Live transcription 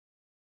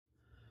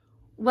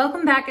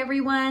Welcome back,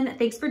 everyone.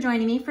 Thanks for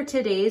joining me for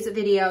today's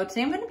video.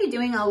 Today I'm going to be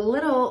doing a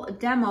little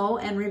demo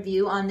and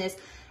review on this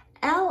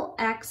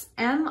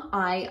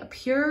LXMI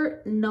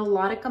Pure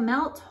NILOTICA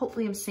Melt.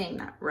 Hopefully I'm saying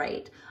that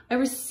right. I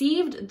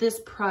received this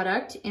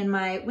product in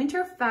my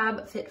winter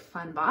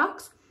FABFITFUN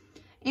box,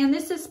 and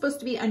this is supposed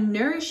to be a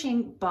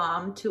nourishing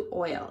balm to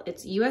oil.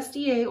 It's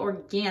USDA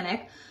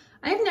organic.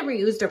 I've never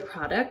used a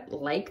product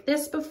like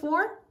this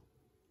before.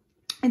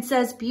 It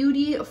says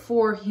Beauty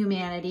for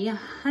Humanity,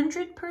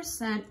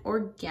 100%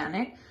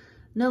 organic,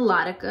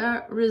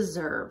 NILOTICA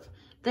Reserve,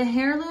 the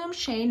heirloom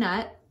shea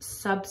nut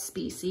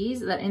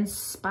subspecies that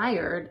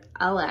inspired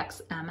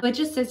LXMI. It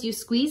just says you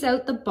squeeze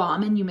out the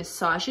balm and you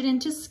massage it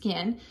into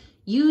skin,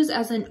 use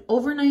as an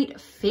overnight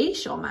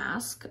facial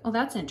mask. Oh,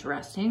 that's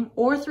interesting.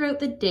 Or throughout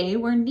the day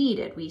where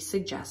needed. We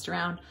suggest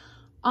around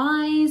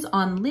eyes,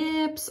 on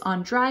lips,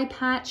 on dry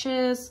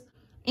patches.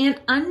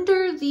 And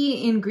under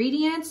the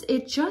ingredients,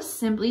 it just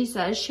simply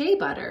says shea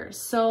butter.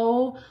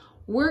 So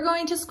we're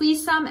going to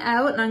squeeze some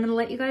out and I'm gonna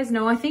let you guys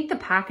know. I think the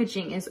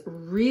packaging is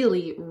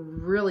really,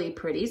 really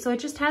pretty. So it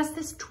just has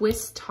this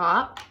twist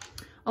top.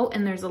 Oh,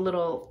 and there's a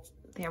little,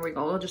 there we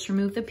go. We'll just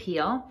remove the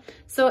peel.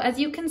 So as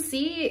you can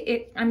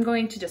see, I'm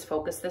going to just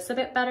focus this a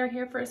bit better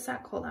here for a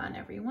sec. Hold on,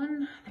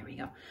 everyone. There we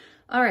go.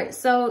 All right,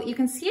 so you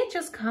can see it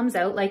just comes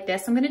out like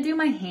this. I'm gonna do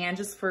my hand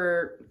just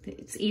for,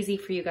 it's easy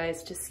for you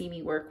guys to see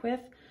me work with.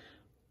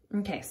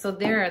 Okay, so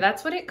there,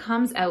 that's what it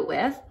comes out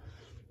with.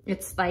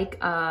 It's like,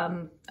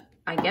 I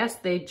guess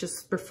they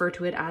just refer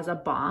to it as a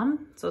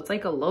balm. So it's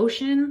like a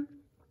lotion.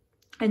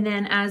 And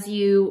then as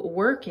you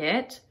work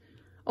it,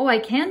 oh, I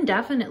can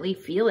definitely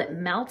feel it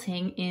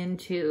melting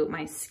into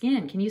my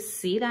skin. Can you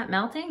see that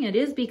melting? It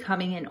is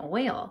becoming an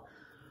oil.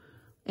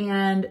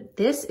 And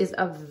this is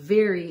a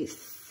very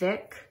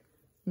thick,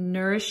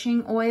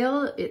 nourishing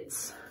oil.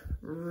 It's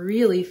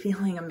really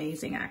feeling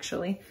amazing,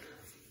 actually.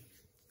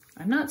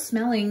 I'm not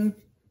smelling...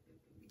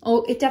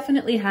 Oh, it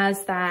definitely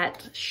has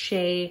that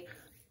shea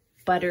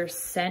butter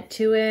scent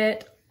to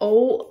it.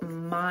 Oh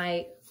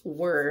my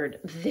word.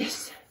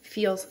 This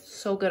feels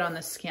so good on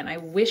the skin. I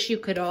wish you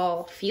could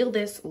all feel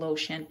this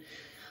lotion.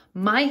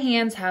 My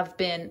hands have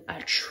been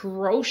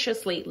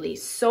atrocious lately,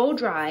 so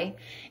dry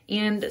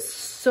and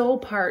so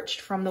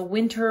parched from the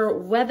winter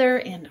weather.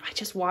 And I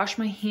just wash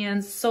my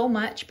hands so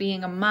much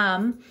being a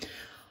mom.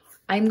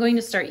 I'm going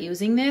to start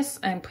using this.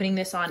 I'm putting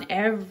this on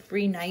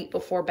every night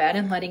before bed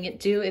and letting it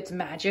do its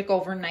magic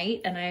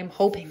overnight. And I'm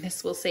hoping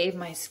this will save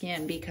my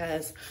skin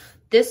because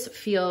this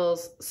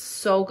feels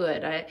so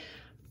good.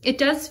 It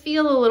does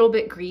feel a little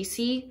bit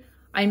greasy.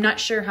 I'm not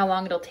sure how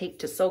long it'll take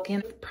to soak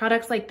in.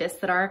 Products like this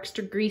that are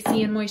extra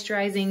greasy and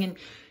moisturizing, and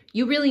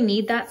you really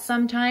need that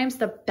sometimes.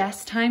 The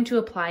best time to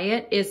apply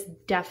it is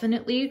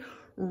definitely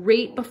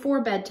right before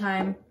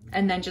bedtime,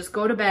 and then just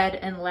go to bed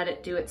and let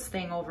it do its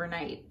thing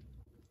overnight.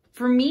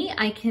 For me,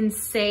 I can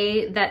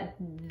say that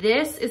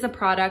this is a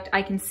product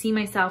I can see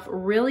myself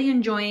really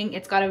enjoying.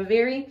 It's got a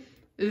very,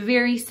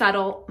 very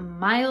subtle,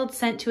 mild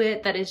scent to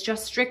it that is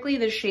just strictly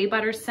the shea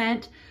butter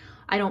scent.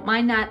 I don't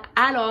mind that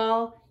at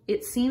all.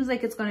 It seems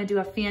like it's going to do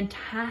a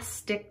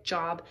fantastic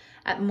job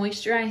at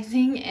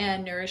moisturizing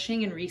and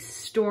nourishing and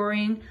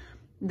restoring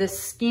the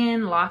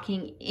skin,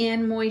 locking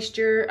in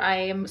moisture. I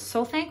am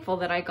so thankful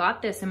that I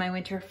got this in my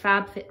winter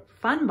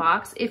FABFITFUN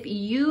box. If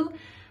you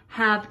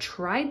have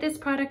tried this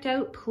product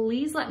out,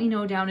 please let me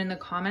know down in the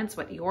comments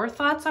what your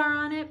thoughts are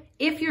on it.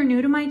 If you're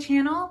new to my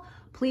channel,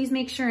 please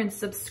make sure and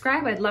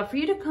subscribe. I'd love for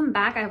you to come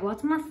back. I have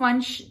lots more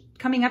fun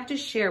coming up to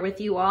share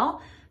with you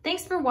all.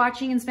 Thanks for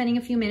watching and spending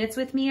a few minutes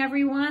with me,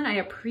 everyone. I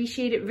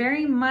appreciate it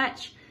very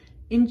much.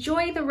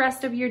 Enjoy the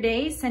rest of your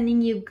day,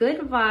 sending you good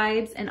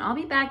vibes, and I'll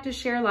be back to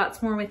share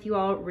lots more with you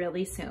all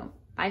really soon.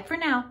 Bye for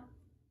now.